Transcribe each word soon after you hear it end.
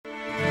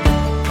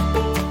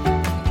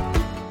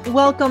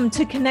Welcome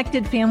to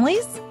Connected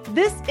Families.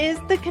 This is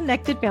the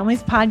Connected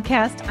Families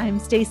podcast. I'm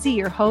Stacy,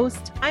 your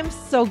host. I'm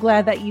so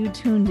glad that you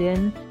tuned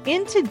in.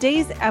 In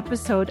today's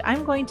episode,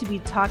 I'm going to be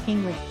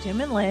talking with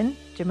Jim and Lynn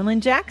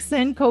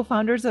Jackson,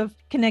 co-founders of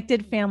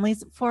Connected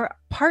Families, for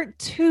part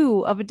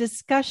 2 of a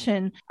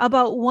discussion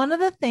about one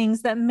of the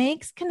things that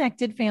makes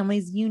Connected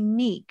Families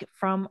unique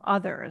from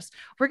others.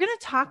 We're going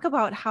to talk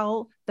about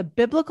how the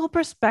biblical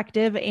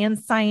perspective and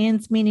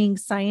science, meaning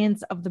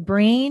science of the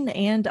brain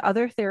and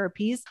other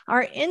therapies,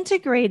 are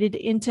integrated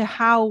into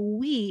how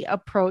we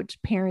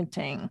approach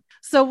parenting.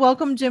 So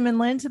welcome, Jim and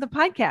Lynn, to the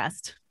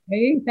podcast.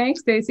 Hey,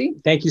 thanks, Stacy.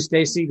 Thank you,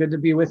 Stacy. Good to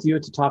be with you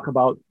to talk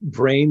about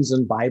brains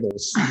and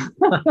Bibles.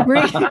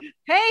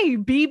 Hey,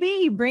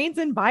 BB, brains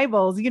and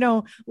Bibles. You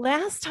know,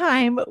 last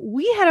time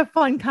we had a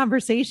fun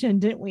conversation,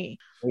 didn't we?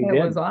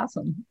 It was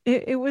awesome.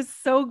 It was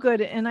so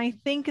good. And I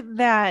think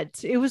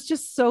that it was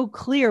just so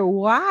clear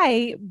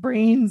why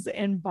brains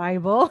and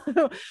Bible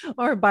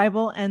or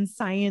Bible and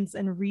science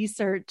and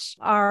research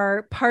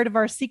are part of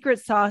our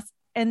secret sauce.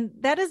 And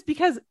that is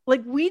because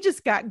we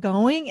just got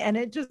going and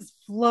it just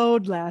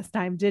flowed last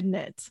time, didn't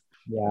it?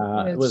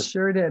 Yeah, it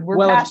sure did. We're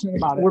passionate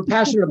about it. We're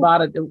passionate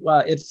about it.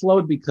 It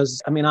flowed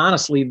because,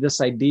 honestly, these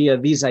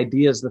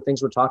ideas, the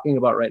things we're talking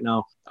about right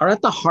now are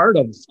at the heart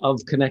of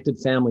Connected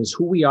Families,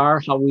 who we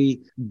are, how we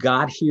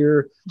got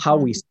here, how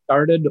we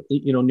started,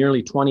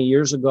 nearly 20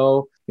 years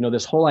ago.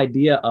 This whole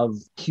idea of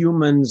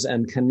humans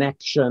and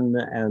connection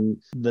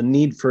and the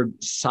need for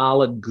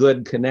solid,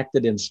 good,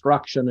 connected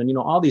instruction and,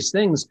 all these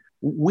things.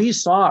 We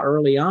saw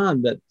early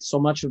on that so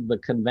much of the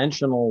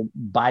conventional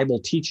Bible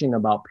teaching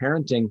about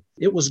parenting,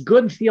 it was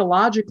good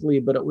theologically,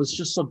 but it was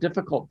just so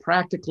difficult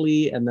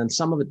practically. And then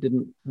some of it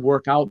didn't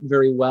work out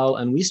very well.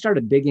 And we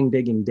started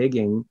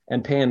digging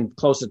and paying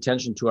close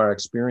attention to our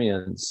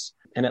experience.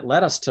 And it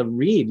led us to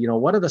read,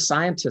 what are the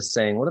scientists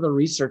saying? What are the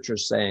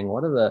researchers saying?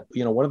 What are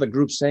the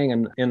groups saying?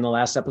 And in the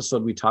last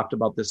episode, we talked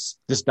about this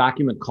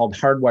document called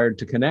Hardwired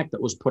to Connect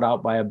that was put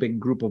out by a big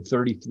group of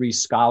 33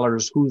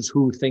 scholars, who's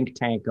who think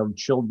tank of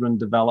children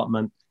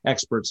development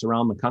experts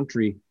around the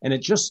country. And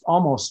it just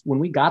almost, when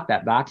we got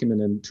that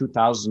document in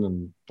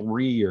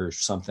 2003 or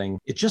something,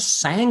 it just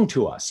sang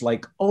to us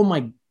like, oh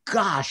my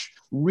gosh,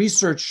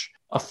 research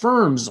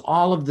affirms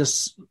all of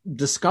this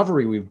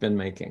discovery we've been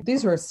making.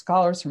 These were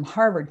scholars from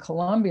Harvard,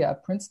 Columbia,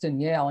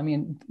 Princeton, Yale.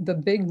 The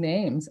big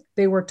names.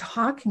 They were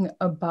talking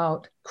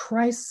about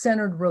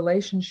Christ-centered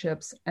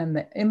relationships and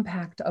the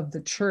impact of the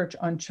church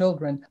on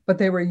children, but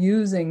they were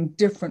using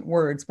different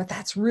words. But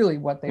that's really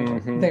what they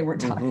were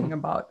talking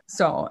about.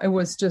 So it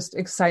was just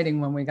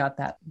exciting when we got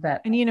that.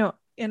 And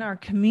in our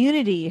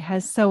community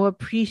has so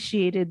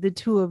appreciated the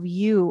two of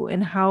you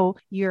and how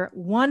you're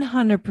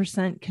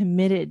 100%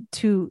 committed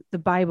to the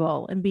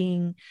Bible and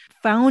being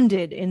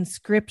founded in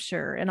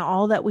Scripture and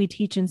all that we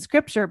teach in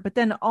Scripture, but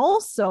then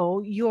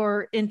also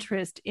your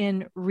interest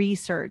in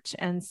research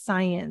and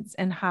science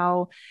and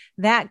how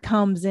that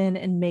comes in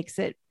and makes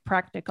it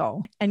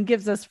practical and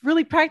gives us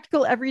really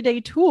practical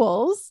everyday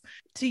tools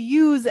to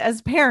use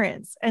as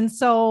parents. And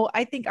so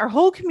I think our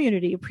whole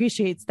community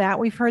appreciates that.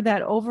 We've heard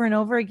that over and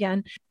over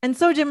again. And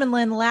so Jim and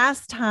Lynn,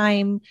 last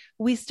time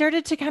we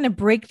started to kind of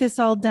break this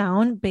all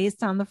down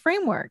based on the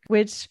framework,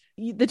 which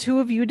the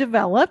two of you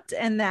developed,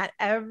 and that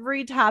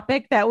every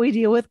topic that we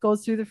deal with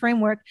goes through the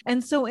framework.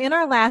 And so in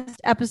our last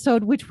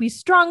episode, which we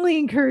strongly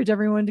encourage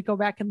everyone to go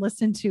back and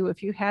listen to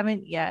if you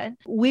haven't yet,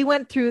 we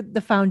went through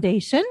the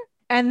foundation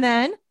and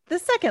then the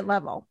second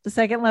level,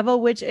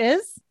 which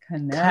is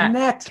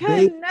connect.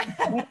 Jim,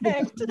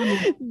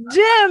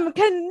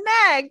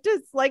 connect.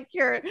 It's like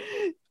your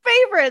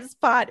favorite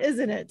spot,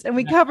 isn't it? And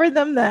we covered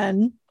them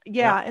then.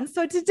 Yeah. And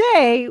so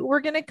today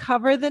we're going to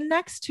cover the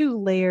next 2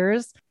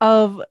 layers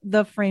of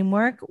the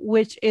framework,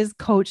 which is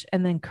coach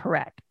and then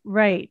correct.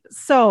 Right.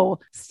 So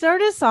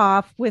start us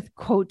off with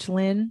Coach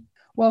Lynn.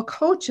 Well,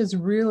 coach is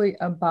really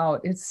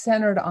it's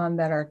centered on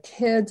that our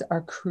kids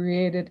are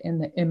created in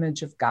the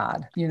image of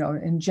God,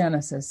 in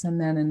Genesis. And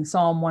then in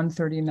Psalm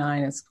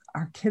 139,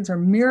 our kids are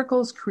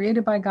miracles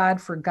created by God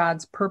for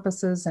God's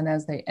purposes and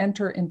as they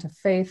enter into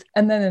faith.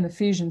 And then in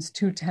Ephesians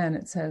 2:10,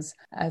 it says,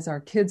 as our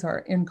kids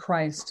are in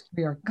Christ,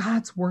 we are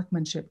God's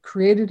workmanship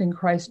created in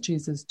Christ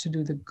Jesus to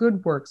do the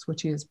good works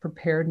which he has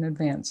prepared in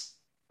advance.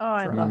 Oh,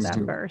 I love that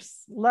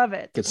verse. Love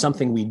it. It's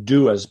something we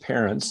do as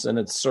parents, and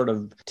it sort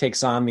of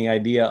takes on the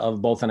idea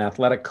of both an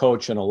athletic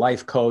coach and a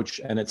life coach.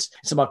 And it's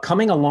about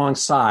coming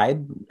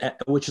alongside,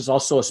 which is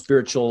also a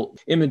spiritual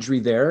imagery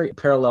there,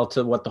 parallel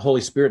to what the Holy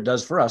Spirit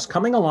does for us,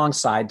 coming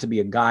alongside to be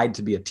a guide,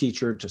 to be a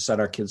teacher, to set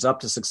our kids up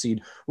to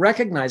succeed,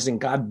 recognizing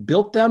God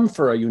built them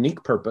for a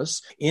unique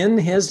purpose in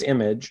his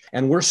image,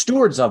 and we're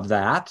stewards of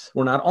that.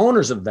 We're not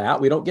owners of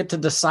that. We don't get to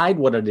decide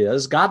what it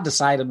is. God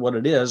decided what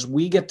it is.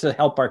 We get to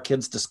help our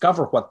kids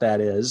discover what what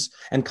that is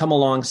and come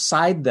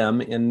alongside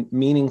them in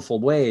meaningful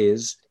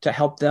ways to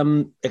help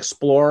them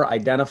explore,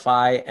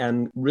 identify,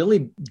 and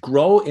really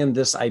grow in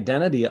this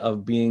identity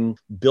of being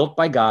built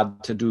by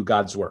God to do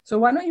God's work. So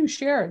why don't you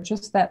share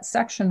just that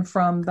section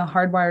from the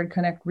Hardwired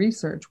Connect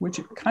research, which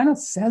kind of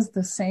says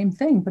the same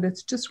thing, but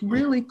it's just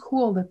really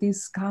cool that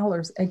these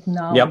scholars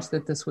acknowledge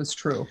that this was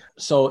true.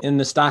 So in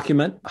this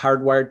document,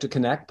 Hardwired to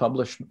Connect,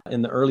 published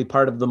in the early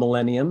part of the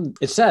millennium,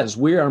 it says,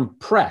 we are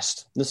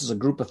impressed. This is a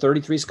group of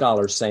 33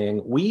 scholars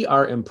saying, we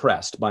are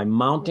impressed by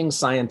mounting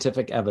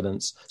scientific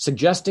evidence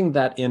suggesting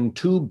that in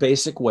two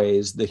basic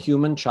ways, the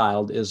human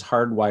child is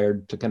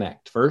hardwired to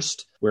connect.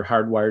 First, we're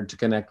hardwired to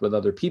connect with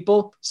other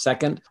people.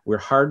 Second, we're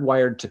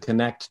hardwired to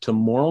connect to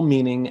moral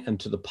meaning and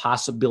to the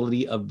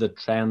possibility of the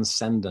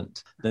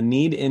transcendent. The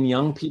need in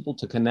young people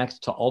to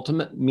connect to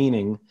ultimate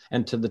meaning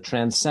and to the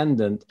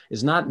transcendent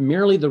is not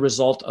merely the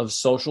result of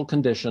social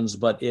conditions,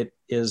 but it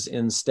is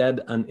instead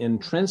an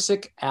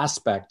intrinsic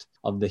aspect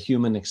of the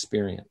human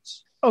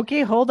experience.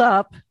 Okay, hold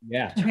up.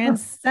 Yeah.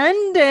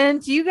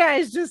 Transcendent. You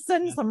guys just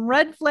sent some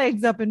red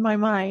flags up in my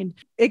mind.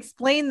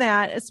 Explain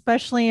that,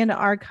 especially in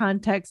our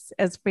context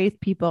as faith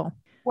people.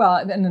 Well,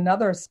 in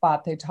another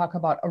spot, they talk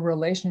about a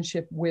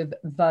relationship with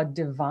the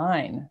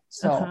divine.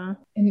 So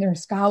in their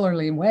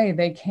scholarly way,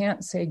 they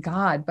can't say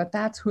God, but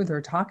that's who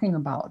they're talking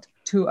about,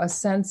 to a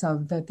sense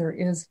of that there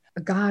is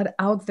a God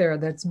out there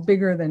that's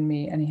bigger than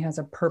me, and he has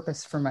a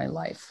purpose for my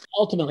life.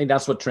 Ultimately,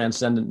 that's what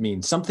transcendent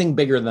means, something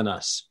bigger than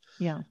us.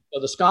 Yeah. So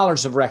the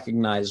scholars have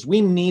recognized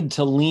we need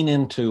to lean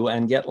into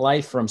and get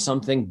life from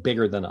something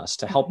bigger than us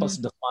to help us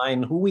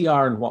define who we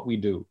are and what we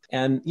do.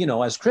 And, you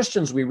know, as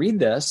Christians, we read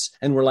this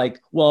and we're like,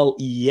 well,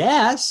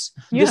 yes,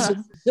 this is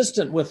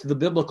consistent with the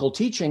biblical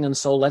teaching. And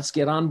so let's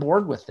get on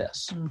board with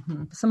this.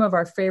 Some of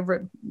our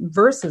favorite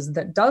verses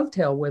that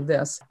dovetail with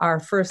this are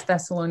 1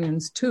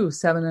 Thessalonians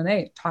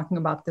 2:7-8, talking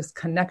about this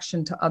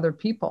connection to other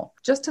people.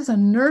 Just as a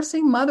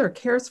nursing mother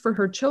cares for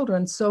her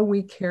children, so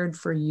we cared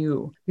for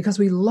you because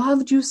we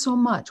loved you so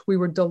much. We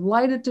were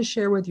delighted to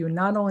share with you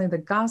not only the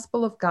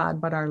gospel of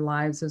God, but our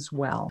lives as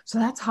well. So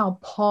that's how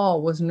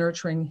Paul was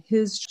nurturing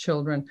his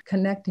children,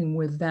 connecting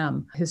with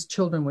them, his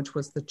children, which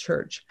was the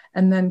church.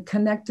 And then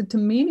connected to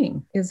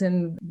meaning is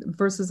in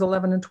verses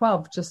 11 and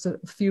 12, just a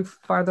few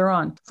farther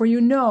on. For you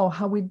know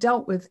how we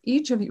dealt with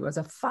each of you as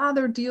a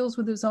father deals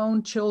with his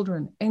own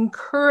children,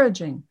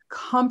 encouraging,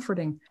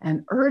 comforting,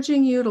 and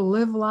urging you to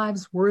live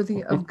lives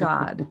worthy of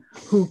God,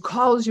 who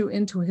calls you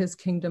into his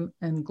kingdom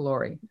and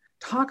glory.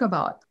 Talk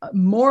about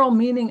moral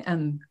meaning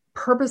and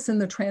purpose in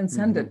the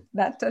transcendent.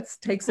 That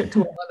takes it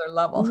to another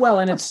level. Well,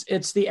 and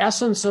it's the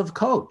essence of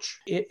Coach.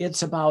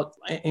 It's about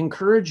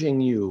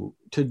encouraging you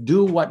to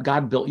do what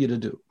God built you to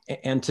do,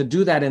 and to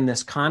do that in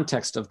this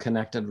context of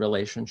connected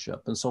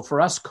relationship. And so for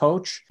us,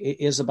 Coach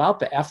is about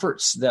the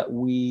efforts that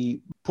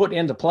we put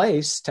into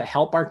place to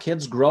help our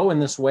kids grow in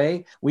this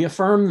way. We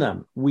affirm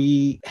them.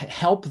 We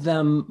help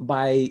them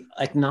by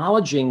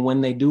acknowledging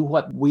when they do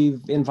what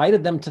we've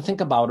invited them to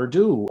think about or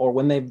do, or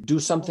when they do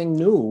something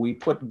new. We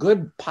put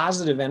good,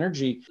 positive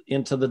energy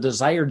into the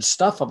desired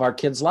stuff of our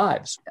kids'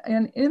 lives.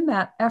 And in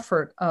that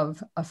effort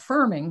of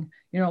affirming,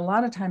 you know, a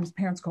lot of times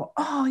parents go,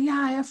 oh, yeah,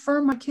 I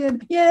affirm my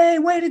kid. Yay,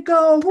 way to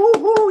go.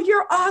 Woo-hoo,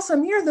 you're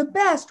awesome. You're the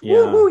best. Yeah.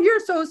 Woo-hoo, you're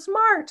so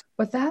smart.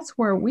 But that's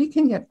where we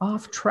can get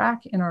off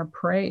track in our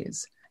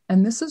praise.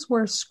 And this is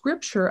where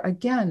scripture,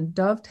 again,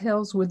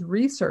 dovetails with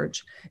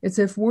research. It's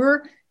if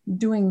we're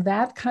doing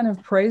that kind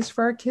of praise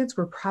for our kids,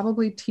 we're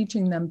probably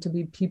teaching them to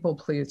be people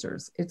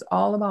pleasers. It's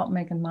all about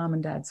making mom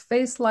and dad's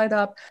face light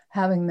up,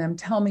 having them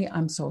tell me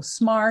I'm so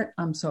smart,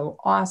 I'm so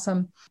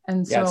awesome.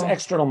 And so it's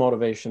external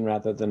motivation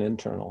rather than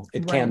internal.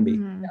 It can be.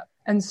 Yeah.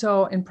 And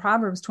so in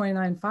Proverbs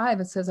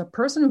 29:5, it says, a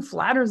person who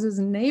flatters his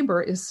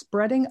neighbor is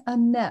spreading a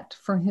net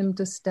for him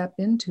to step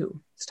into.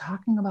 It's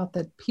talking about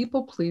that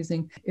people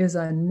pleasing is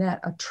a net,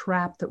 a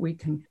trap that we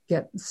can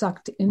get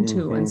sucked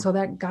into. And so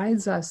that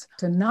guides us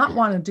to not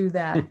want to do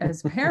that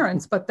as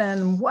parents, but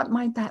then what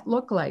might that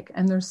look like?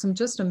 And there's some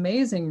just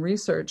amazing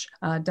research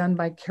done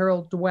by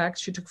Carol Dweck.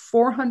 She took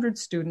 400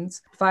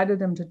 students, divided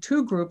them into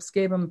two groups,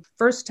 gave them,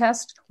 first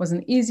test was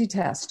an easy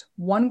test.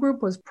 One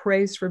group was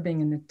praised for being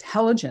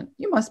intelligent.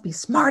 You must be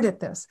smart at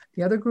this.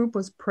 The other group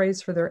was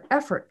praised for their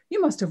effort. You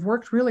must have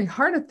worked really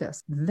hard at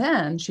this.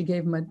 Then she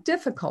gave them a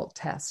difficult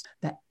test.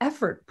 The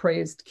effort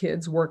praised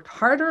kids worked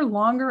harder,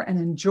 longer, and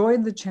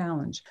enjoyed the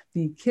challenge.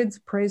 The kids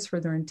praised for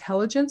their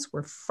intelligence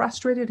were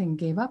frustrated and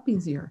gave up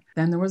easier.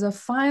 Then there was a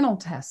final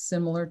test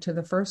similar to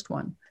the first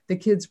one. The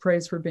kids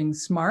praised for being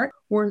smart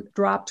were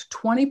dropped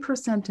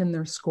 20% in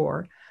their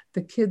score.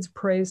 The kids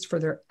praised for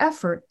their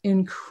effort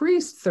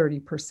increased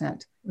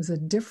 30%. It was a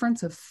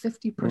difference of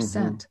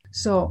 50%.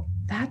 So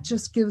that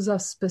just gives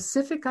us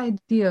specific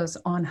ideas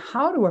on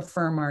how to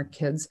affirm our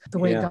kids the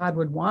way God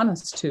would want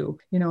us to,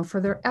 for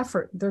their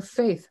effort, their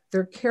faith,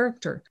 their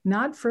character,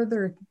 not for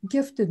their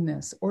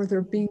giftedness or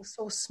their being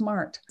so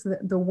smart,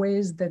 the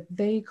ways that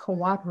they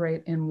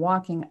cooperate in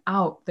walking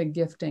out the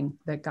gifting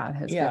that God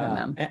has given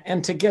them.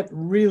 And to get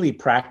really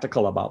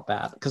practical about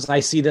that, because I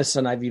see this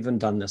and I've even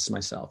done this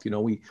myself.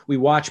 We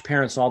watch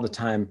parents all the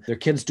time. Their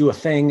kids do a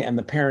thing and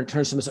the parent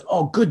turns to them and says,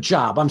 "Oh, good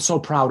job. I'm so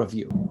proud of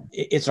you."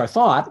 It's our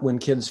thought when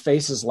kids'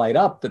 faces light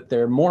up that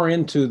they're more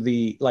into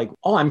the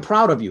 "Oh, I'm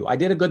proud of you. I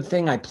did a good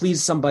thing. I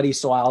pleased somebody.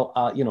 So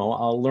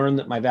I'll learn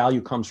that my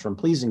value comes from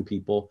pleasing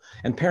people."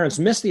 And parents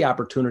miss the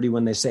opportunity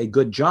when they say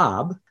good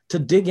job to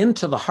dig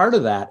into the heart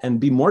of that and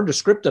be more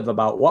descriptive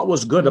about what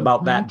was good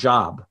about that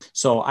job.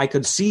 So I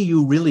could see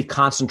you really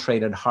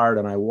concentrated hard,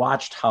 and I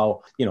watched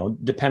how,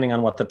 depending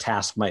on what the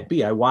task might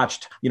be, I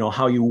watched,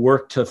 how you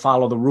work to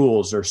follow the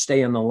rules or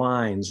stay in the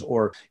lines,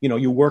 or,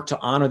 you work to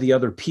honor the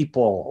other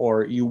people,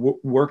 or you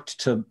worked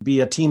to be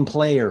a team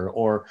player,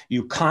 or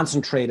you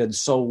concentrated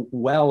so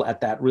well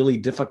at that really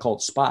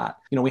difficult spot.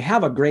 We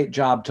have a great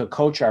job to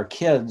coach our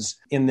kids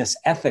in this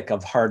ethic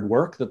of hard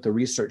work that the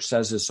research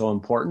says is so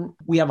important.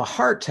 We have a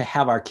heart to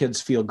have our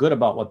kids feel good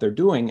about what they're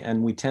doing,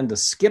 and we tend to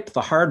skip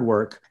the hard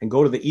work and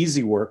go to the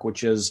easy work,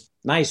 which is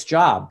nice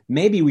job.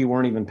 Maybe we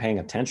weren't even paying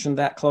attention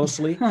that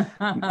closely.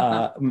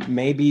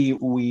 Maybe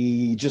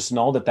we just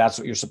know that that's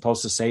what you're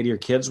supposed to say to your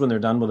kids when they're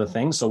done with a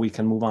thing, so we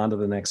can move on to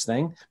the next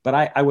thing.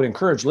 But I would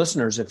encourage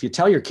listeners, if you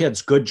tell your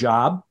kids, good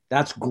job,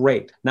 that's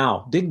great.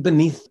 Now, dig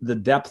beneath the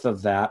depth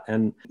of that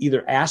and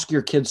either ask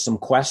your kids some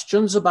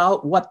questions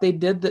about what they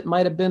did that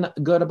might have been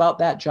good about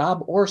that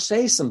job, or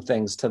say some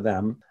things to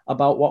them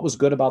about what was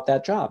good about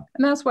that job.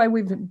 And that's why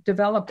we've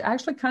developed,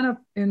 actually kind of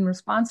in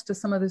response to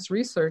some of this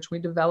research, we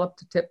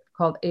developed a tip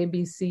called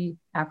ABC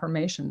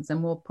affirmations.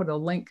 And we'll put a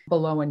link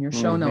below in your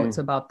show notes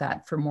about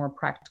that for more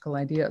practical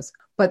ideas.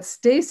 But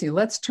Stacy,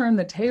 let's turn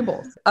the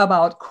tables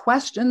about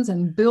questions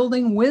and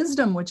building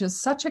wisdom, which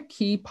is such a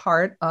key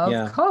part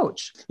of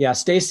Coach. Yeah,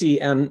 Stacy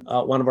and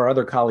one of our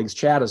other colleagues,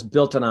 Chad, has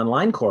built an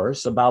online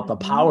course about the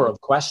power of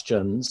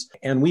questions.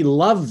 And we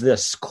love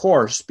this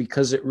course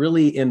because it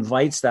really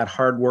invites that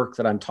hard work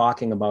that I'm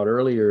talking about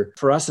earlier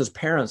for us as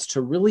parents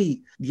to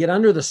really get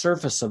under the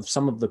surface of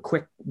some of the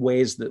quick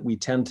ways that we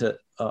tend to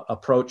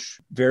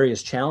approach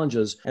various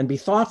challenges and be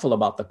thoughtful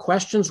about the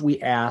questions we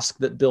ask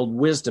that build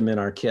wisdom in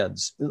our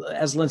kids.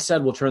 As Lynn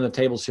said, we'll turn the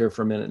tables here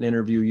for a minute and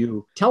interview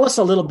you. Tell us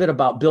a little bit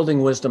about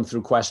building wisdom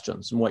through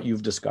questions and what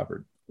you've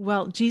discovered.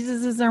 Well,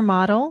 Jesus is our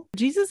model.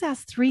 Jesus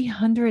asked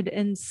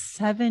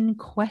 307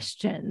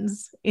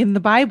 questions in the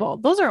Bible.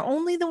 Those are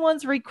only the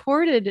ones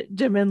recorded,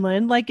 Jim and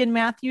Lynn, like in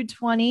Matthew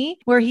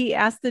 20, where he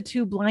asked the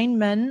two blind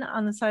men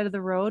on the side of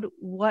the road,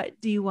 "What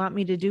do you want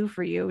me to do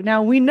for you?"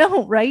 Now we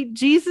know, right?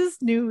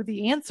 Jesus knew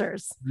the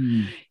answers.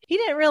 He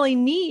didn't really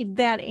need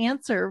that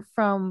answer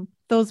from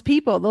those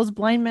people, those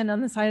blind men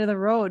on the side of the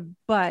road,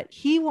 but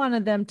he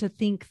wanted them to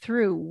think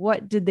through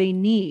what did they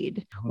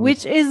need,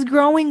 which is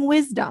growing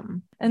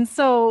wisdom. And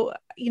so,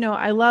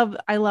 I love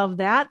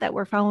that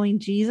we're following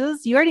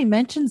Jesus. You already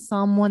mentioned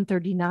Psalm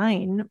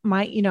 139.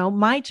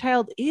 My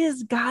child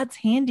is God's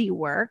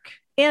handiwork.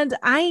 And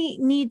I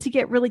need to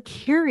get really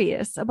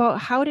curious about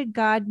how did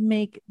God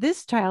make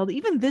this child,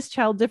 even this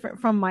child, different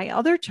from my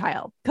other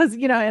child? Because,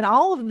 and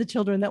all of the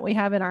children that we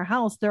have in our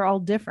house, they're all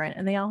different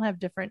and they all have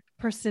different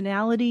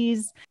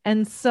personalities.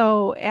 And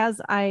so as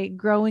I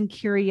grow in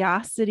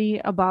curiosity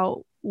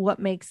about what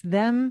makes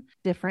them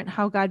different,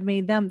 how God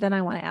made them, then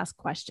I want to ask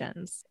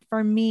questions.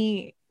 For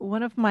me,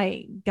 one of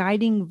my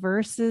guiding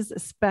verses,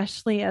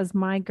 especially as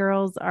my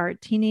girls are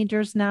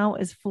teenagers now,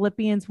 is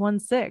Philippians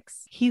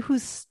 1:6. He who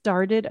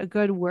started a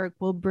good work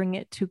will bring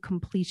it to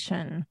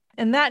completion.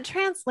 And that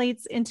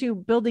translates into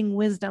building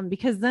wisdom,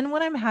 because then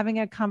when I'm having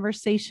a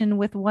conversation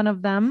with one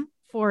of them,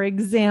 for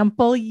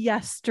example,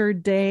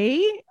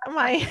 yesterday,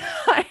 I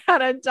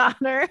had a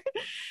daughter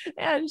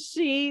and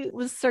she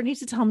was starting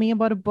to tell me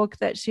about a book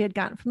that she had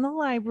gotten from the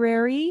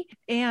library.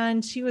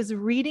 And she was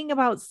reading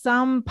about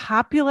some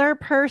popular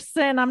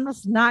person. I'm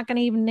just not going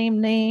to even name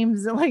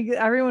names. Like,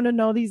 everyone would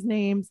know these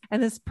names.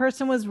 And this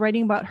person was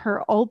writing about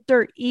her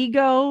alter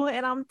ego.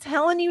 And I'm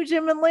telling you,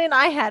 Jim and Lynn,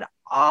 I had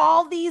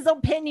all these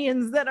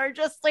opinions that are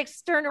just like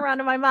stirring around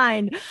in my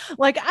mind.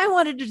 Like, I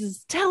wanted to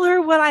just tell her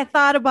what I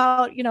thought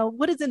about,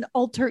 what is an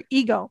alter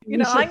ego?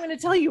 I'm going to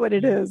tell you what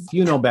it is.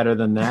 You know better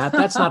than that.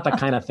 That's not the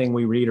kind of thing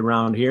we read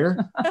around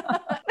here.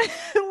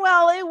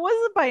 Well, it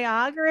was a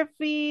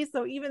biography.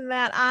 So even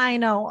that, I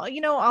know,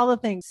 all the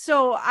things.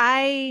 So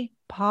I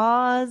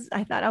paused.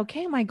 I thought,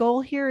 okay, my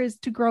goal here is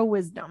to grow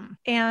wisdom.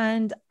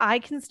 And I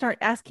can start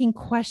asking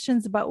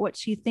questions about what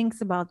she thinks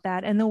about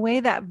that. And the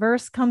way that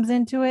verse comes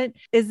into it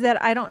is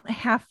that I don't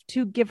have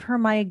to give her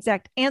my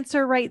exact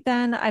answer right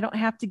then. I don't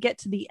have to get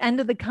to the end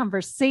of the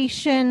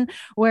conversation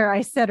where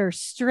I set her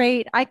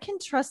straight. I can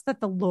trust that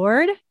the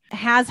Lord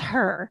has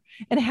her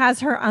and has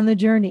her on the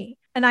journey.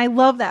 And I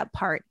love that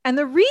part. And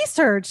the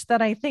research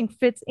that I think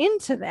fits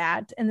into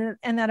that and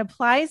that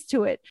applies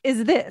to it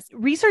is this.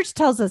 Research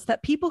tells us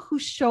that people who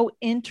show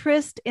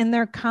interest in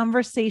their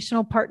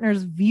conversational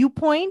partner's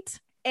viewpoint,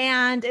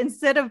 and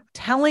instead of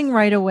telling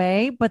right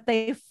away, but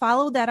they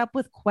follow that up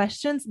with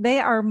questions, they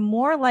are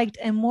more liked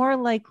and more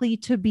likely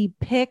to be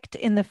picked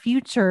in the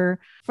future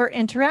for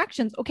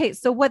interactions. Okay,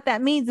 so what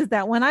that means is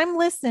that when I'm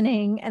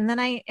listening and then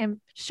I am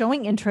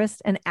showing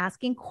interest and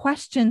asking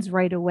questions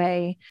right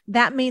away,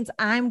 that means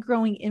I'm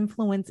growing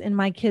influence in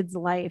my kid's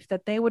life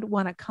that they would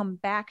want to come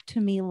back to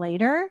me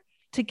later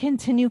to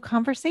continue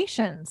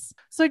conversations.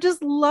 So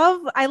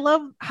I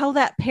love how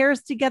that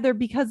pairs together,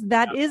 because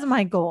that is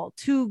my goal,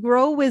 to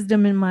grow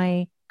wisdom in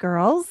my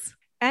girls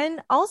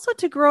and also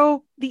to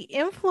grow the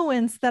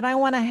influence that I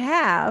want to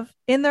have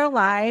in their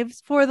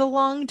lives for the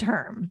long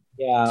term.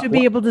 To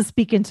be able to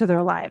speak into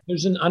their life.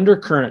 There's an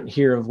undercurrent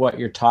here of what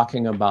you're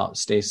talking about,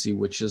 Stacy,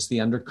 which is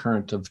the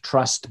undercurrent of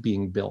trust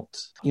being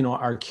built.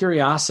 Our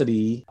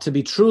curiosity to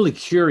be truly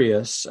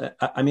curious.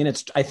 I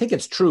think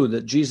it's true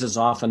that Jesus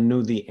often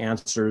knew the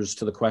answers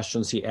to the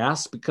questions he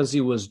asked because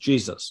he was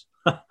Jesus.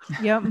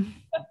 Yep.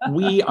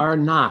 We are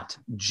not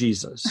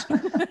Jesus.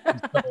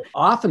 So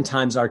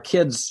oftentimes our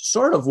kids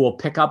sort of will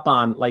pick up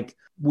on, like,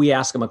 we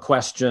ask them a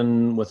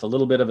question with a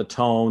little bit of a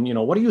tone,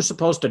 what are you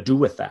supposed to do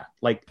with that?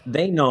 Like,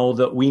 they know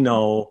that we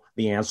know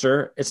the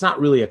answer. It's not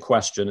really a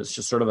question. It's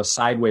just sort of a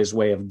sideways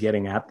way of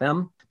getting at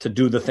them to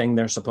do the thing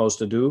they're supposed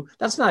to do.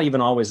 That's not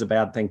even always a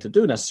bad thing to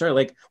do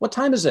necessarily. Like, what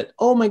time is it?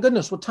 Oh my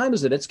goodness, what time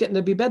is it? It's getting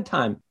to be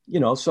bedtime.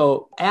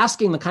 So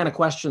asking the kind of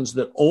questions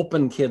that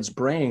open kids'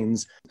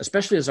 brains,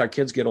 especially as our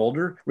kids get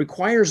older,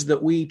 requires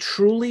that we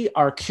truly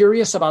are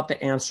curious about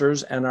the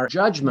answers and our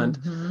judgment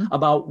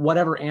about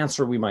whatever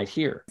answer we might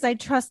hear. I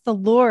trust the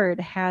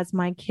Lord has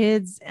my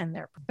kids and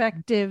their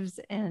perspectives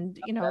and,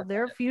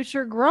 their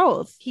future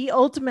growth. He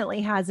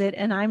ultimately has it.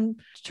 And I'm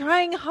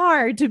trying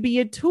hard to be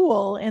a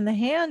tool in the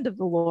hand of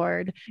the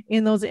Lord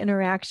in those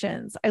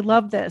interactions. I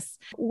love this.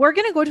 We're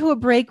going to go to a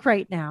break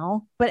right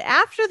now, but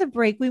after the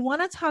break, we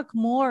want to talk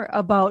more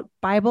about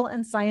Bible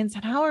and science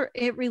and how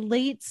it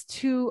relates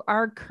to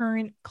our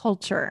current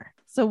culture.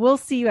 So we'll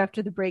see you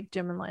after the break,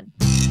 Jim and Lynn.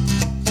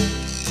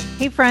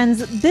 Hey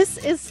friends, this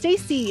is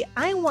Stacy.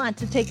 I want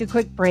to take a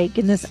quick break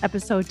in this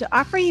episode to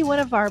offer you one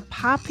of our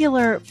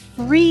popular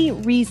free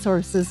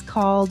resources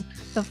called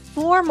The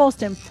 4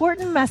 Most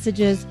Important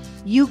Messages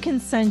You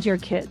Can Send Your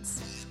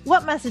Kids.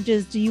 What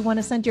messages do you want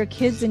to send your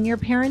kids in your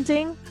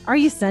parenting? Are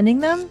you sending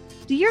them?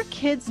 Do your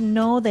kids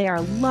know they are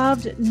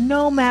loved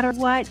no matter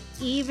what,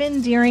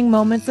 even during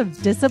moments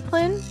of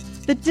discipline?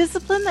 The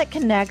Discipline That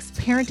Connects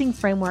parenting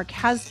framework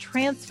has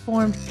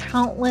transformed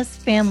countless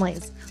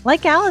families,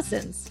 like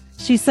Allison's.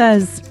 She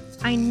says,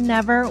 I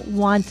never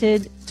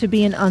wanted to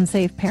be an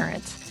unsafe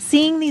parent.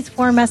 Seeing these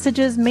 4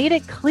 messages made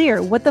it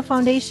clear what the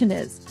foundation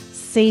is: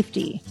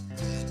 safety.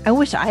 I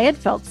wish I had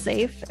felt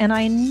safe, and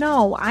I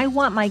know I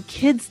want my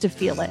kids to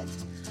feel it.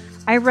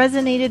 I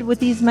resonated with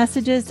these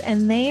messages,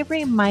 and they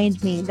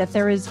remind me that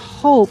there is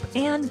hope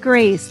and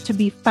grace to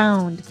be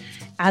found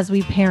as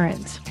we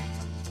parent.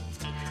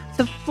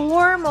 The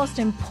 4 most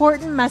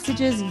important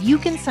messages you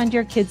can send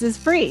your kids is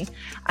free.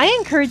 I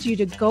encourage you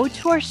to go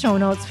to our show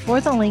notes for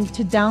the link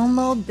to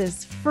download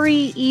this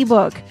free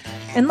ebook.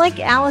 And like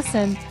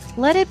Allison,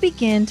 let it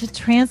begin to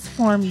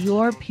transform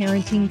your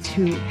parenting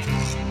too.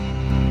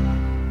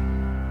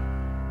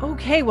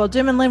 Okay, well,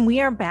 Jim and Lynn, we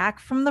are back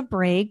from the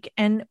break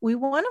and we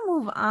want to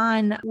move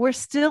on. We're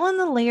still in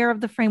the layer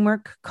of the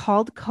framework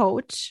called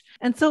coach.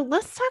 And so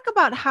let's talk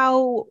about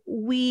how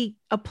we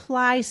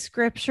apply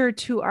scripture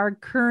to our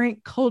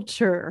current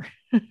culture.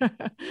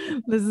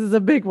 This is a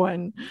big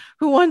one.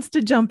 Who wants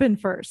to jump in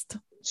first?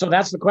 So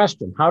that's the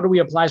question. How do we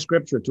apply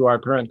scripture to our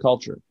current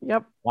culture?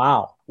 Yep.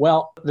 Wow.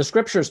 Well, the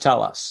scriptures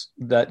tell us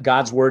that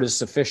God's word is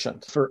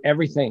sufficient for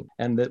everything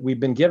and that we've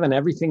been given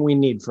everything we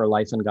need for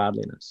life and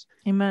godliness.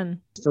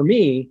 Amen. For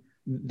me,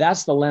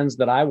 that's the lens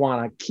that I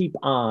want to keep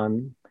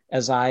on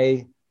as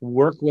I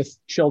work with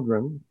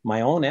children,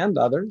 my own and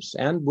others,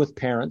 and with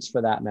parents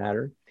for that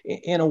matter,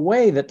 in a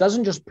way that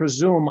doesn't just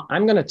presume,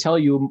 I'm going to tell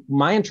you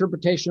my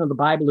interpretation of the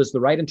Bible is the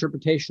right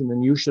interpretation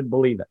and you should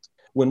believe it.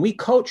 When we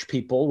coach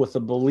people with the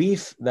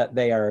belief that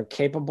they are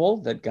capable,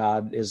 that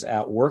God is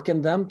at work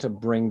in them to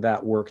bring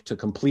that work to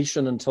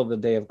completion until the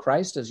day of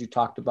Christ, as you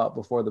talked about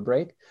before the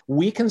break,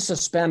 we can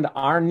suspend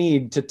our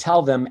need to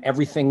tell them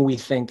everything we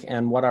think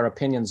and what our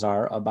opinions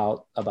are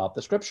about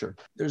the scripture.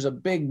 There's a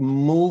big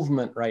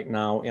movement right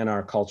now in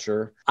our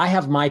culture. I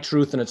have my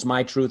truth and it's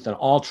my truth and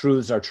all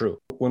truths are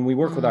true. When we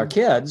work with our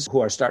kids who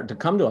are starting to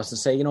come to us and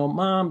say,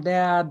 Mom,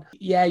 Dad,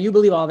 yeah, you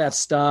believe all that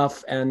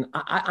stuff. And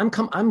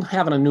I'm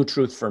having a new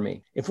truth for me.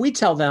 If we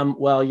tell them,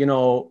 well,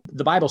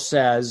 the Bible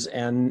says,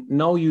 and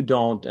no, you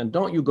don't, and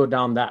don't you go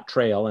down that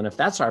trail. And if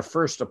that's our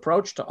first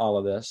approach to all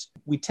of this,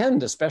 we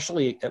tend,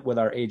 especially with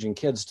our aging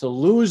kids, to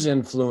lose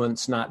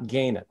influence, not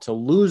gain it, to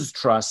lose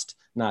trust,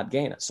 not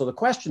gain it. So the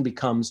question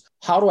becomes,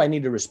 how do I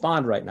need to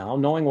respond right now,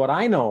 knowing what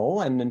I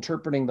know and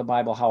interpreting the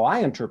Bible, how I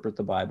interpret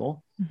the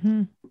Bible?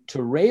 Mm-hmm.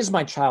 to raise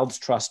my child's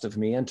trust of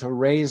me and to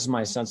raise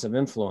my sense of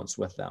influence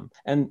with them.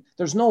 And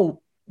there's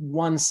no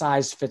one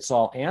size fits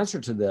all answer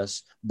to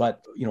this.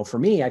 But, for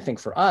me, I think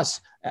for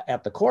us,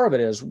 at the core of it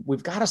is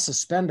we've got to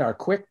suspend our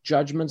quick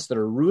judgments that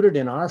are rooted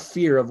in our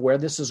fear of where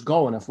this is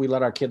going if we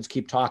let our kids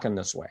keep talking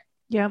this way.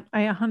 Yeah,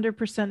 I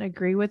 100%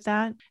 agree with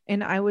that.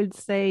 And I would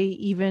say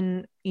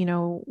even,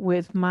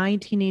 with my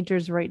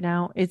teenagers right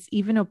now, it's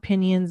even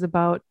opinions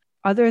about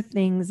other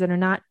things that are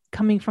not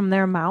coming from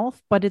their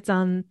mouth, but it's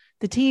on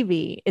the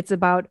TV. It's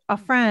about a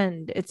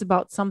friend. It's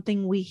about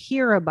something we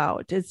hear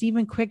about. It's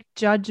even quick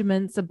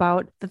judgments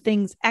about the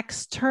things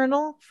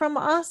external from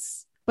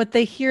us, but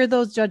they hear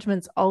those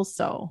judgments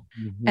also.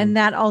 Mm-hmm. And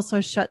that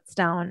also shuts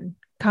down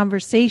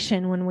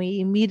conversation when we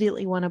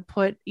immediately want to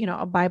put,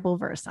 a Bible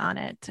verse on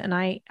it. And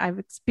I've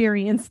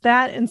experienced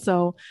that. And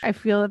so I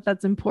feel that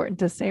that's important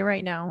to say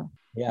right now.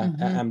 Yeah,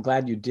 mm-hmm. I'm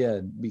glad you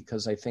did,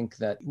 because I think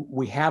that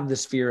we have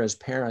this fear as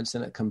parents,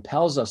 and it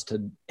compels us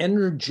to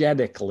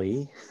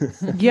energetically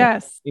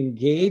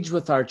engage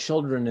with our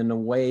children in a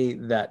way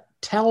that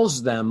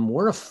tells them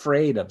we're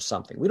afraid of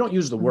something. We don't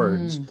use the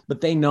words,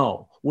 but they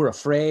know we're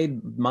afraid.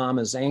 Mom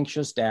is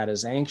anxious, dad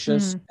is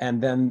anxious,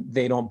 and then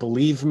they don't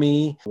believe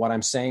me. What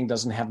I'm saying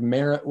doesn't have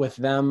merit with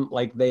them.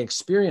 Like, they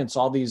experience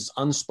all these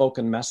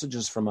unspoken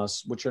messages from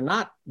us, which are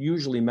not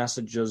usually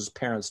messages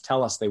parents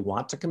tell us they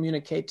want to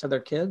communicate to their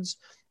kids.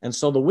 And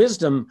so the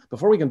wisdom,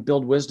 before we can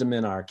build wisdom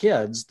in our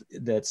kids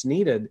that's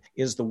needed,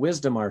 is the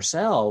wisdom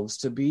ourselves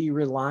to be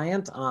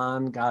reliant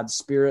on God's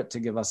Spirit to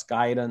give us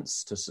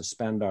guidance, to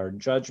suspend our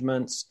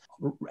judgments.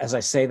 As I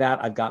say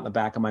that, I've got in the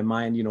back of my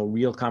mind,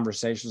 real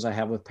conversations I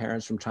have with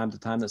parents from time to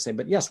time that say,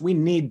 but yes, we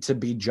need to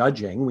be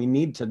judging. We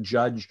need to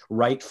judge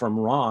right from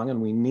wrong. And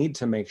we need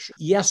to make sure,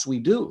 yes, we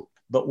do.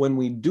 But when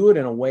we do it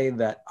in a way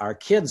that our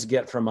kids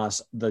get from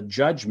us the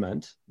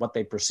judgment, what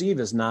they perceive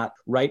is not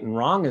right and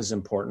wrong is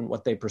important.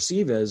 What they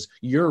perceive is,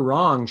 you're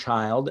wrong,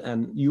 child,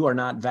 and you are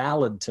not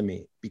valid to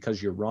me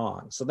because you're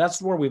wrong. So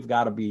that's where we've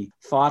got to be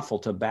thoughtful,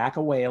 to back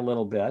away a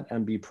little bit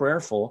and be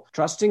prayerful,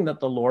 trusting that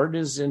the Lord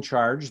is in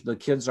charge. The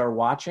kids are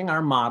watching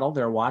our model.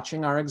 They're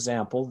watching our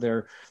example.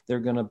 They're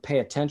going to pay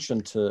attention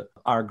to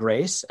our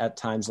grace at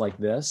times like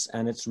this.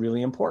 And it's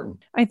really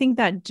important. I think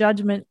that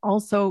judgment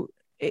also,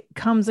 it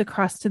comes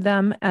across to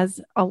them as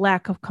a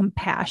lack of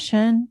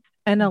compassion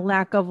and a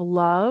lack of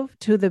love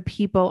to the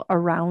people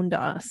around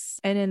us.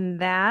 And in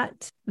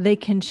that, they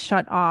can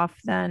shut off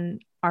then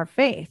our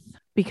faith,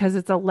 because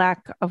it's a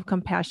lack of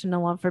compassion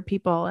and love for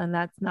people. And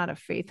that's not a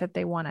faith that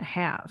they want to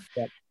have.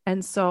 Yep.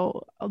 And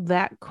so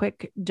that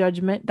quick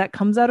judgment that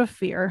comes out of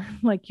fear,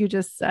 like you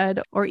just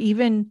said, or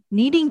even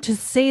needing to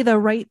say the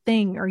right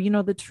thing or,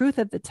 the truth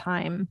at the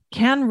time,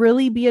 can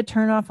really be a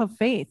turnoff of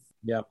faith.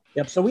 Yep.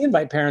 So we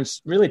invite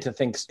parents really to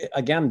think,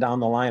 again, down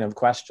the line of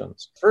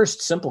questions.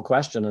 First, simple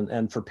question.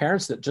 And for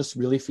parents that just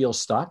really feel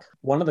stuck,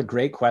 one of the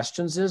great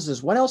questions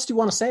is what else do you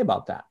want to say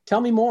about that? Tell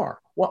me more.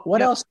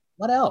 What else?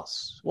 What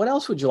else? What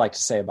else would you like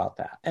to say about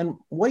that? And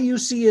what do you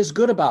see is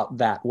good about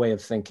that way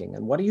of thinking?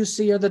 And what do you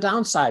see are the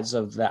downsides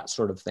of that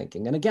sort of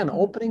thinking? And again,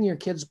 opening your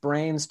kids'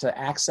 brains to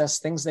access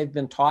things they've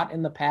been taught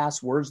in the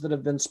past, words that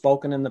have been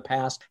spoken in the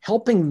past,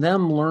 helping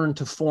them learn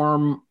to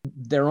form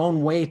their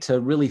own way to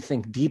really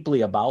think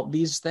deeply about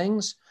these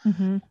things.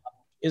 Mm-hmm.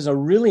 Is a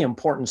really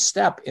important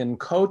step in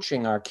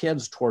coaching our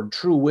kids toward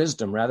true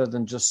wisdom, rather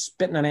than just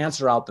spitting an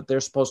answer out that they're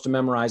supposed to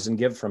memorize and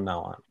give from now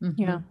on.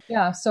 Mm-hmm.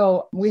 Yeah.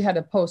 So we had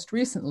a post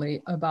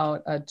recently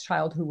about a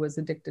child who was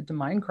addicted to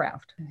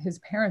Minecraft. His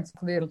parents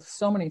did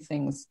so many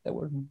things that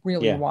were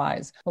really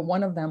wise, but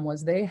one of them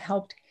was they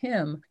helped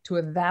him to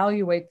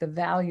evaluate the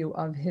value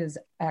of his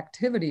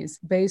activities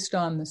based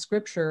on the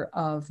scripture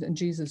of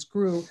Jesus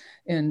grew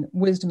in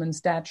wisdom and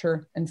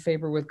stature and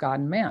favor with God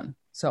and man.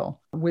 So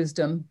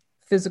wisdom,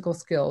 physical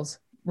skills,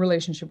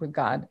 relationship with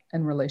God,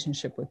 and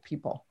relationship with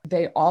people.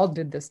 They all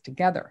did this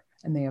together,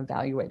 and they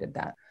evaluated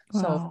that.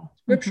 Wow. So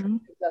scripture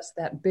gives us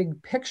that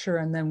big picture,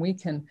 and then we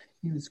can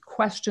use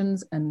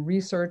questions and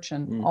research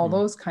and all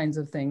those kinds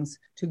of things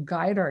to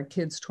guide our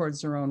kids towards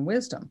their own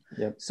wisdom.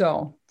 Yep.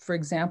 So, for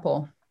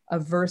example, a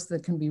verse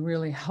that can be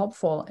really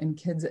helpful in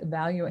kids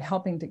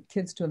helping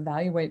kids to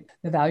evaluate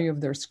the value of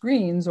their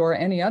screens or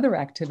any other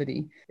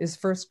activity is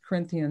 1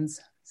 Corinthians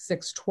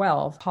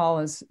 6:12. Paul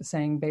is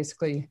saying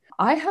basically,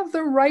 I have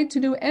the right to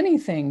do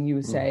anything,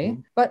 you say,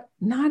 but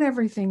not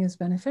everything is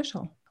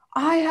beneficial.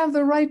 I have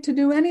the right to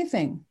do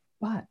anything,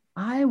 but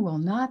I will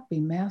not be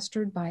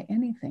mastered by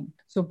anything.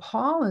 So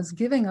Paul is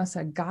giving us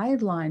a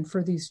guideline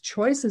for these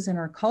choices in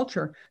our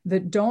culture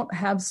that don't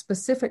have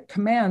specific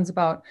commands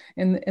about,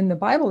 in the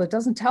Bible, it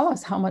doesn't tell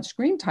us how much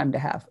screen time to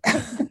have.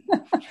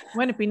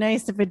 Wouldn't it be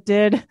nice if it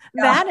did?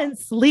 Yeah. That and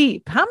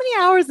sleep. How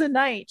many hours a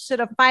night should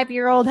a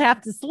 5-year-old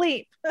have to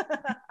sleep?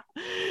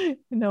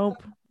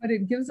 Nope. But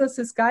it gives us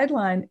this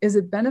guideline. Is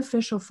it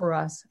beneficial for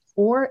us?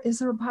 Or is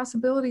there a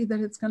possibility that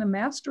it's going to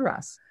master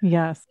us?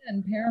 Yes.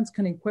 And parents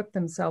can equip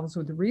themselves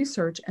with the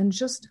research and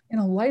just in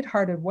a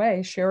lighthearted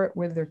way, share it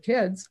with their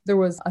kids. There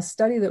was a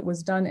study that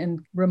was done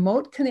in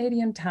remote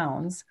Canadian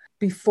towns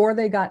before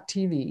they got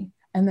TV.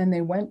 And then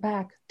they went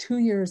back 2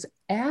 years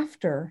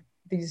after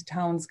these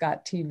towns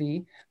got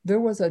TV, there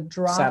was a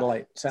drop.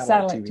 Satellite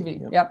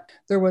TV. Yep.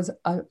 There was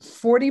a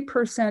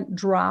 40%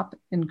 drop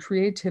in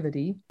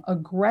creativity.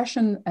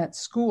 Aggression at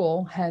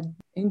school had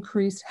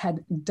increased,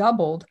 had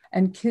doubled,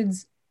 and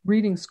kids'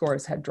 reading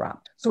scores had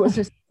dropped. So it was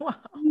just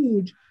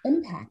huge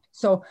impact.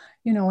 So,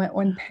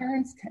 when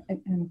parents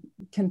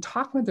can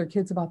talk with their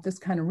kids about this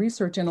kind of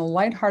research in a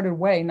lighthearted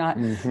way, not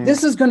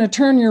this is going to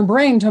turn your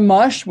brain to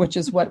mush, which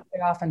is what they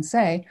often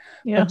say.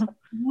 Yeah. But,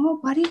 no,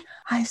 buddy,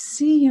 I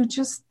see you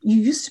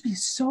used to be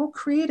so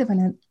creative,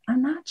 and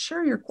I'm not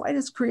sure you're quite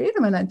as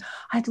creative. And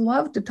I'd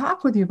love to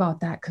talk with you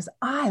about that because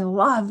I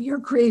love your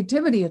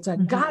creativity. It's a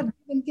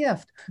God-given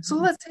gift. So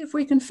let's see if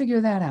we can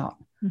figure that out.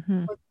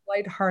 It's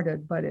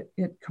lighthearted, but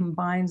it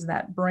combines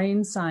that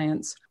brain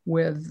science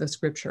with the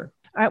scripture.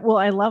 I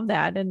love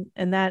that.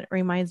 And that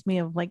reminds me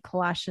of like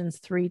Colossians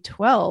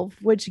 3:12,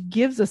 which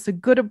gives us a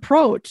good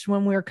approach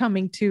when we're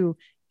coming to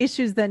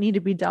issues that need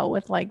to be dealt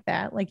with like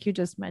that, like you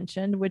just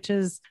mentioned, which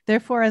is,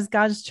 therefore, as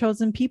God's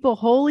chosen people,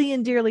 holy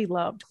and dearly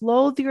loved,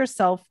 clothe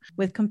yourself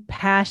with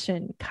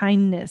compassion,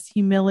 kindness,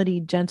 humility,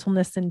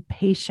 gentleness, and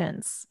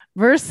patience,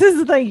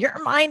 versus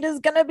your mind is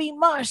going to be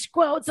mush.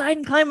 Go outside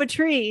and climb a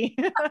tree.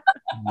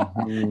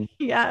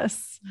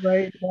 Yes.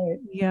 Right.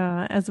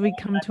 Yeah. As we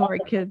come to our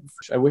kids.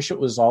 I wish it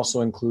was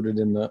also included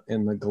in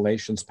the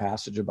Galatians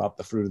passage about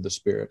the fruit of the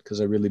Spirit, because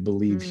I really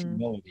believe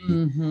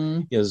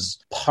humility is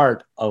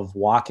part of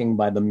walking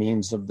by the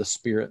means of the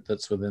Spirit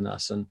that's within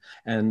us.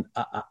 And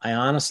I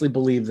honestly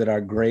believe that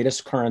our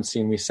greatest currency,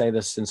 and we say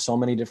this in so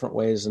many different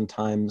ways and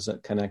times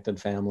at Connected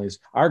Families,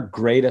 our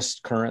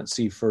greatest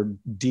currency for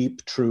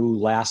deep, true,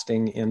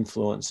 lasting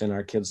influence in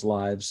our kids'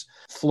 lives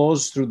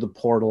flows through the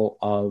portal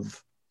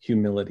of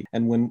humility.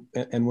 And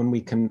when we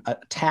can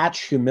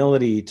attach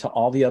humility to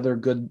all the other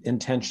good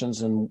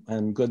intentions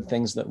and good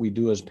things that we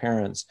do as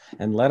parents,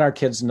 and let our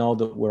kids know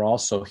that we're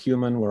also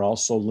human, we're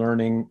also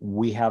learning,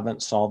 we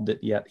haven't solved it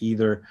yet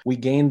either, we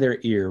gain their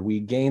ear, we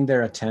gain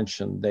their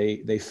attention.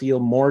 They feel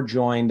more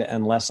joined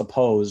and less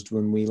opposed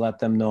when we let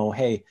them know,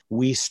 hey,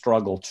 we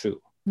struggle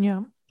too.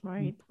 Yeah.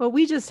 Right. Well,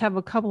 we just have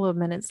a couple of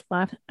minutes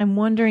left. I'm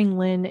wondering,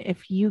 Lynn,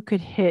 if you could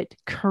hit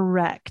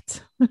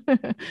correct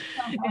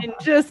in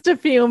just a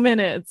few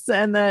minutes.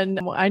 And then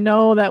I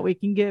know that we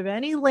can give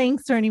any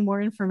links or any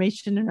more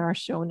information in our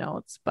show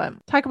notes, but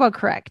talk about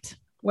correct.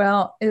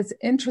 Well, it's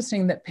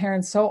interesting that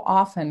parents so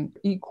often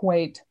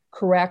equate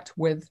correct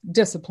with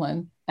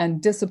discipline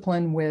and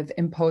discipline with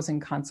imposing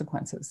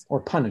consequences. Or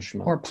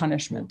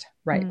punishment.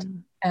 Right.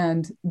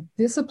 And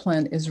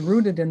discipline is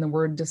rooted in the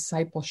word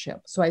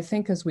discipleship. So I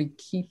think as we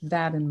keep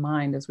that in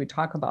mind, as we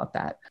talk about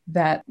that,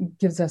 that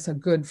gives us a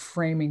good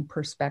framing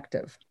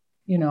perspective.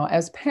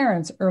 As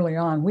parents early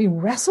on, we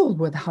wrestled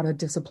with how to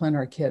discipline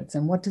our kids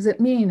and what does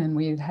it mean? And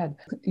we had,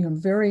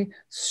 very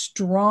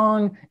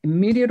strong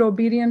immediate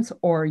obedience,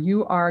 or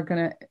you are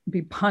going to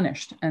be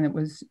punished. And it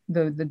was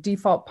the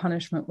default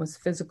punishment was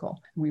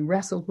physical. And we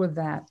wrestled with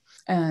that.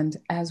 And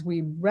as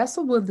we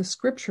wrestled with the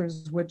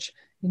scriptures, which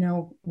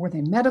were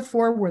they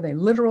metaphor? Were they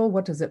literal?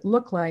 What does it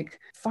look like?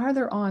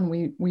 Farther on,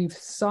 we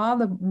saw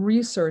the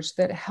research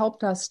that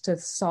helped us to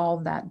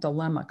solve that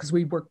dilemma, because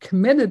we were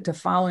committed to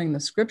following the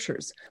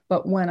scriptures.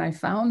 But when I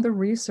found the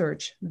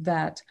research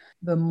that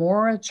the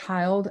more a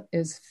child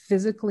is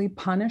physically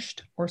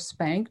punished or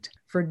spanked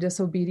for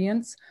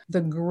disobedience,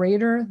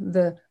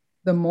 the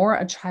more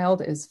a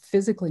child is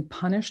physically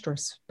punished or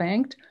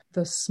spanked,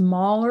 the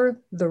smaller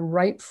the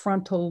right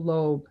frontal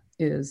lobe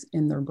is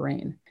in their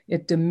brain.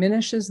 It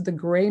diminishes the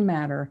gray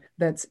matter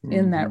that's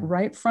in that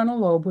right frontal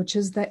lobe, which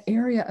is the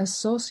area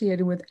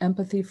associated with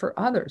empathy for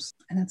others.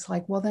 And it's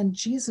like, well, then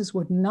Jesus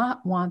would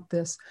not want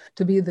this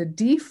to be the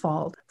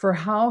default for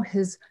how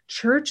his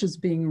church is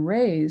being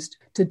raised,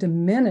 to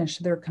diminish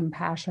their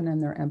compassion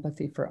and their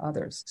empathy for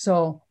others.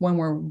 So when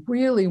we're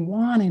really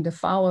wanting to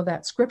follow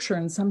that scripture,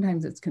 and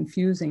sometimes it's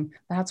confusing,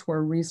 that's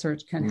where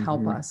research can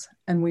help us.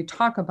 And we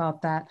talk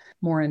about that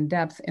more in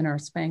depth in our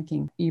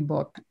spanking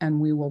ebook,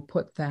 and we will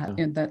put that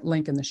in that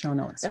link in the show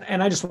notes.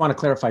 And I just want to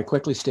clarify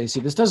quickly,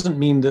 Stacy, this doesn't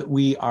mean that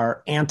we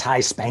are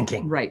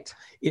anti-spanking. Right.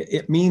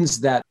 It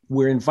means that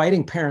we're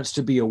inviting parents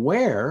to be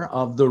aware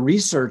of the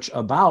research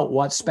about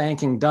what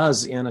spanking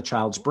does in a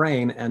child's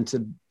brain, and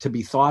to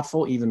be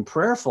thoughtful, even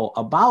prayerful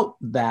about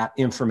that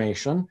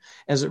information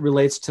as it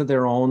relates to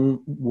their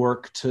own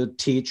work to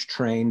teach,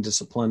 train,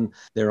 discipline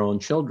their own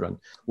children.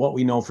 What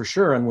we know for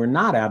sure, and we're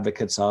not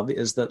advocates of,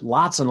 is that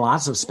lots and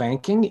lots of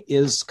spanking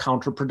is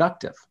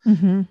counterproductive.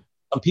 Some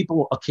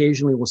people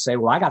occasionally will say,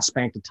 well, I got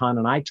spanked a ton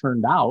and I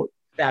turned out.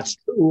 That's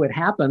true. It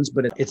happens,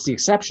 but it's the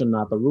exception,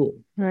 not the rule.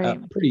 Right.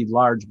 Pretty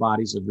large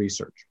bodies of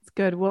research. It's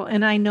good. Well,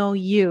 and I know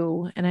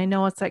you, and I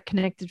know it's at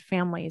Connected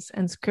Families,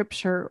 and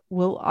scripture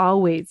will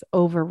always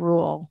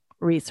overrule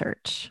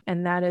research.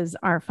 And that is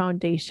our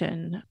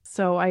foundation.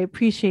 So I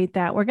appreciate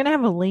that. We're going to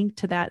have a link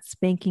to that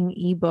spanking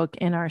ebook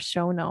in our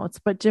show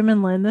notes. But Jim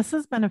and Lynn, this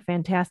has been a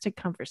fantastic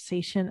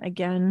conversation.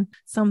 Again,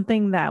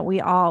 something that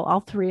we all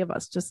three of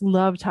us just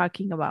love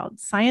talking about,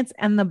 science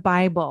and the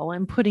Bible,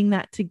 and putting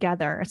that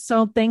together.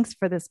 So thanks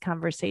for this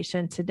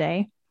conversation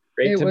today.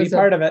 Great to be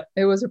part of it.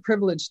 It was a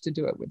privilege to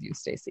do it with you,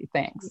 Stacy.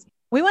 Thanks.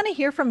 We want to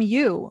hear from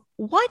you.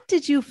 What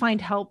did you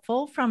find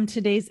helpful from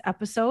today's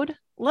episode?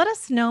 Let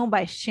us know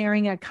by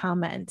sharing a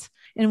comment.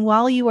 And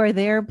while you are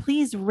there,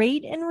 please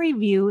rate and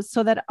review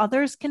so that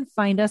others can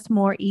find us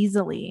more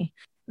easily.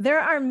 There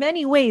are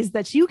many ways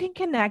that you can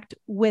connect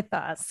with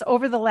us.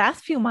 Over the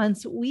last few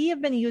months, we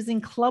have been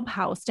using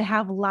Clubhouse to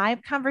have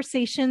live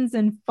conversations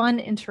and fun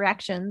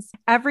interactions.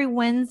 Every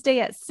Wednesday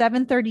at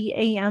 7:30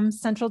 a.m.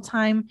 Central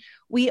Time,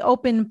 we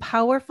open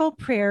powerful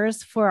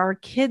prayers for our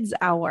Kids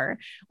Hour.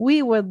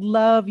 We would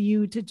love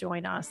you to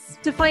join us.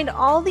 To find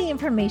all the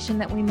information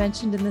that we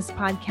mentioned in this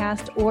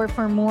podcast, or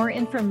for more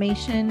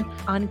information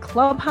on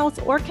Clubhouse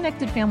or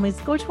Connected Families,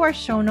 go to our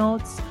show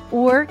notes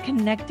or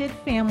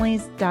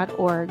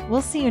connectedfamilies.org.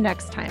 We'll see you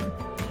next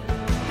time.